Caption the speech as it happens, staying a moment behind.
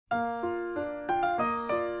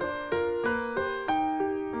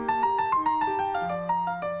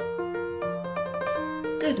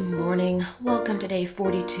Good morning. Welcome to day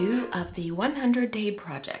 42 of the 100-day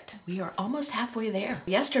project. We are almost halfway there.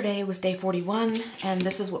 Yesterday was day 41, and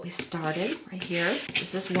this is what we started right here.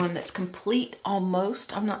 This is one that's complete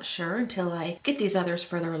almost. I'm not sure until I get these others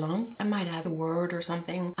further along. I might add a word or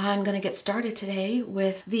something. I'm going to get started today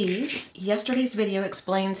with these. Yesterday's video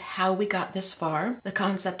explains how we got this far, the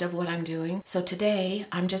concept of what I'm doing. So today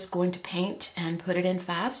I'm just going to paint and put it in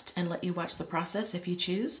fast and let you watch the process if you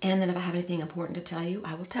choose. And then if I have anything important to tell you,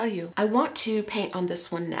 I will tell you. I want to paint on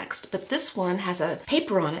this one next, but this one has a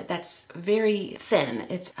paper on it that's very thin.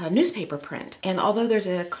 It's a newspaper print. And although there's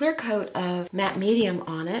a clear coat of matte medium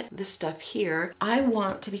on it, this stuff here, I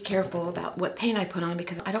want to be careful about what paint I put on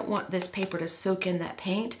because I don't want this paper to soak in that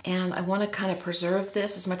paint. And I want to kind of preserve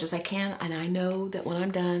this as much as I can. And I know that when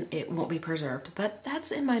I'm done, it won't be preserved, but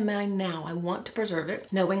that's in my mind now. I want to preserve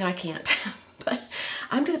it, knowing I can't. But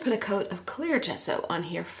I'm going to put a coat of clear gesso on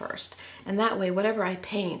here first. And that way, whatever I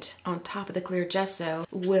paint on top of the clear gesso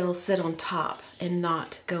will sit on top and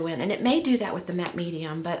not go in. And it may do that with the matte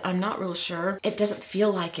medium, but I'm not real sure. It doesn't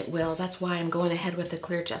feel like it will. That's why I'm going ahead with the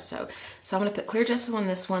clear gesso. So I'm going to put clear gesso on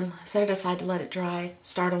this one, set it aside to let it dry,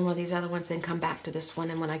 start on one of these other ones, then come back to this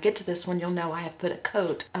one. And when I get to this one, you'll know I have put a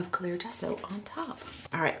coat of clear gesso on top.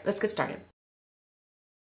 All right, let's get started.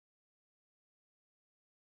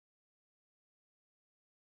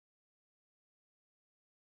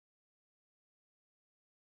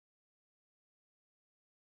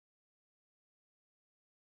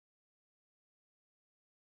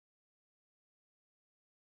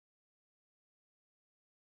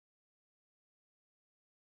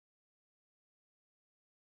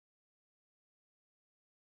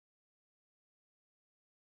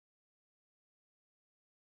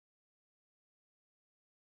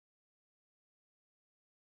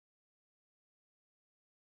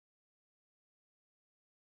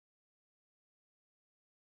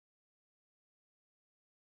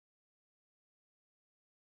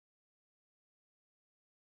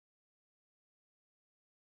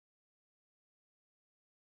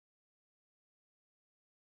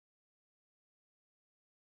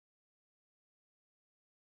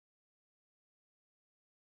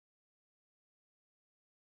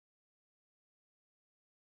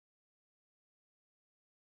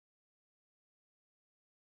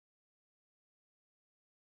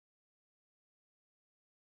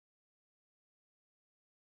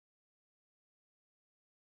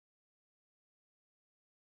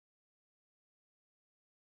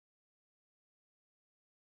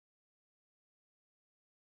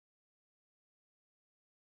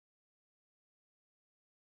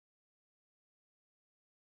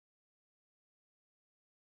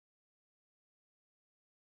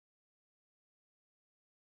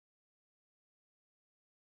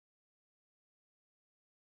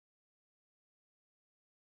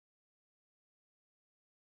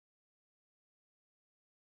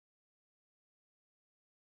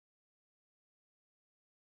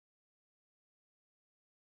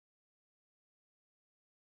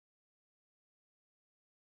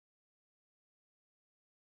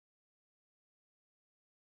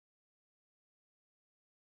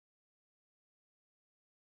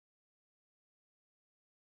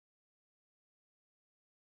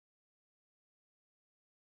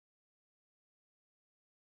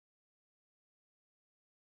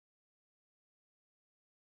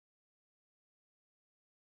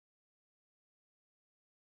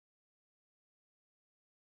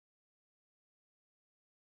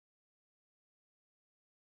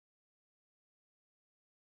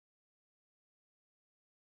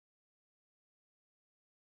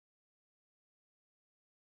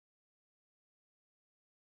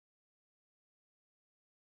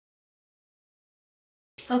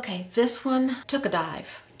 Okay, this one took a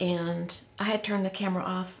dive and I had turned the camera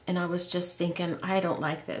off and I was just thinking, I don't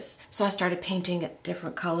like this. So I started painting it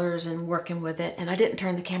different colors and working with it, and I didn't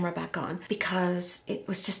turn the camera back on because it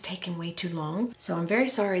was just taking way too long. So I'm very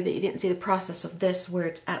sorry that you didn't see the process of this where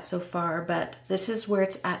it's at so far, but this is where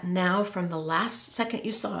it's at now from the last second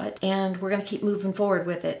you saw it, and we're gonna keep moving forward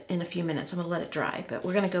with it in a few minutes. I'm gonna let it dry, but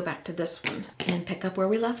we're gonna go back to this one and pick up where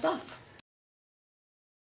we left off.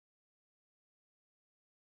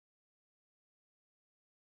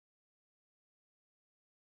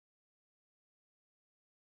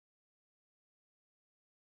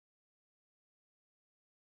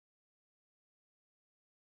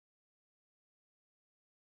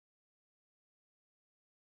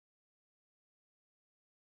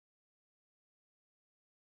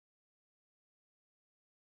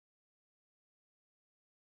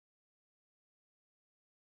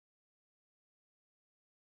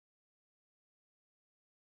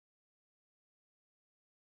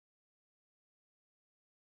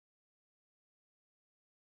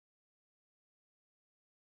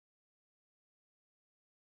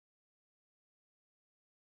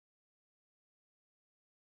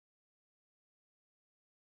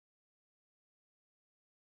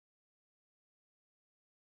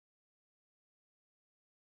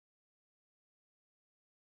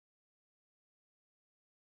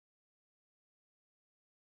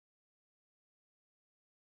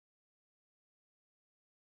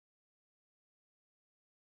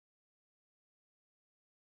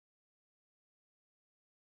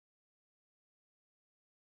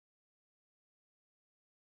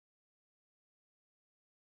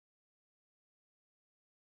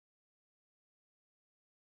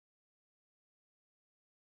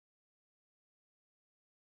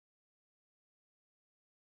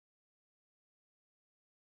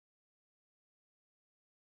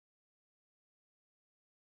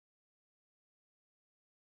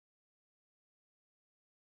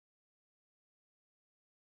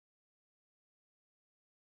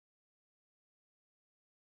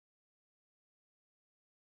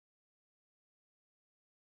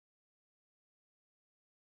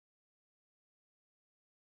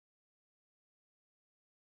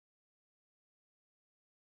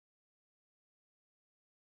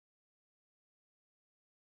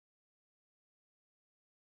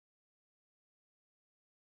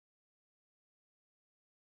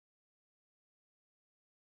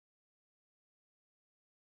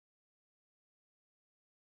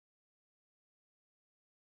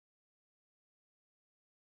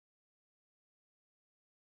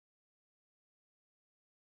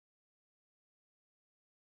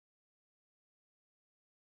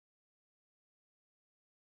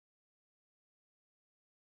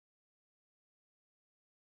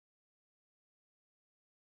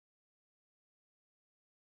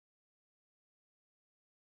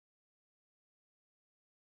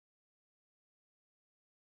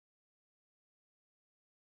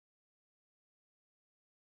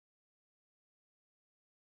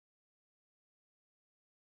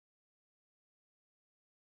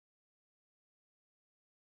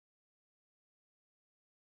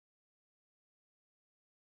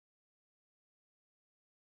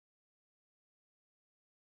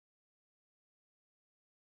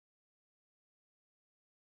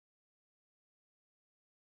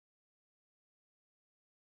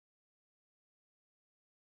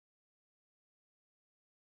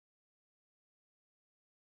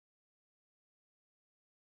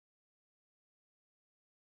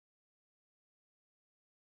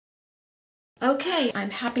 Okay,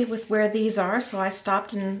 I'm happy with where these are, so I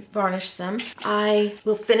stopped and varnished them. I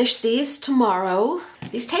will finish these tomorrow.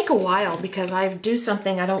 These take a while because I do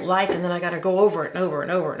something I don't like and then I gotta go over it and over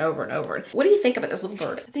and over and over and over. What do you think about this little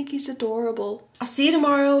bird? I think he's adorable. I'll see you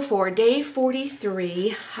tomorrow for day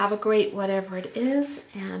 43. Have a great whatever it is,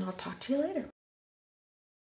 and I'll talk to you later.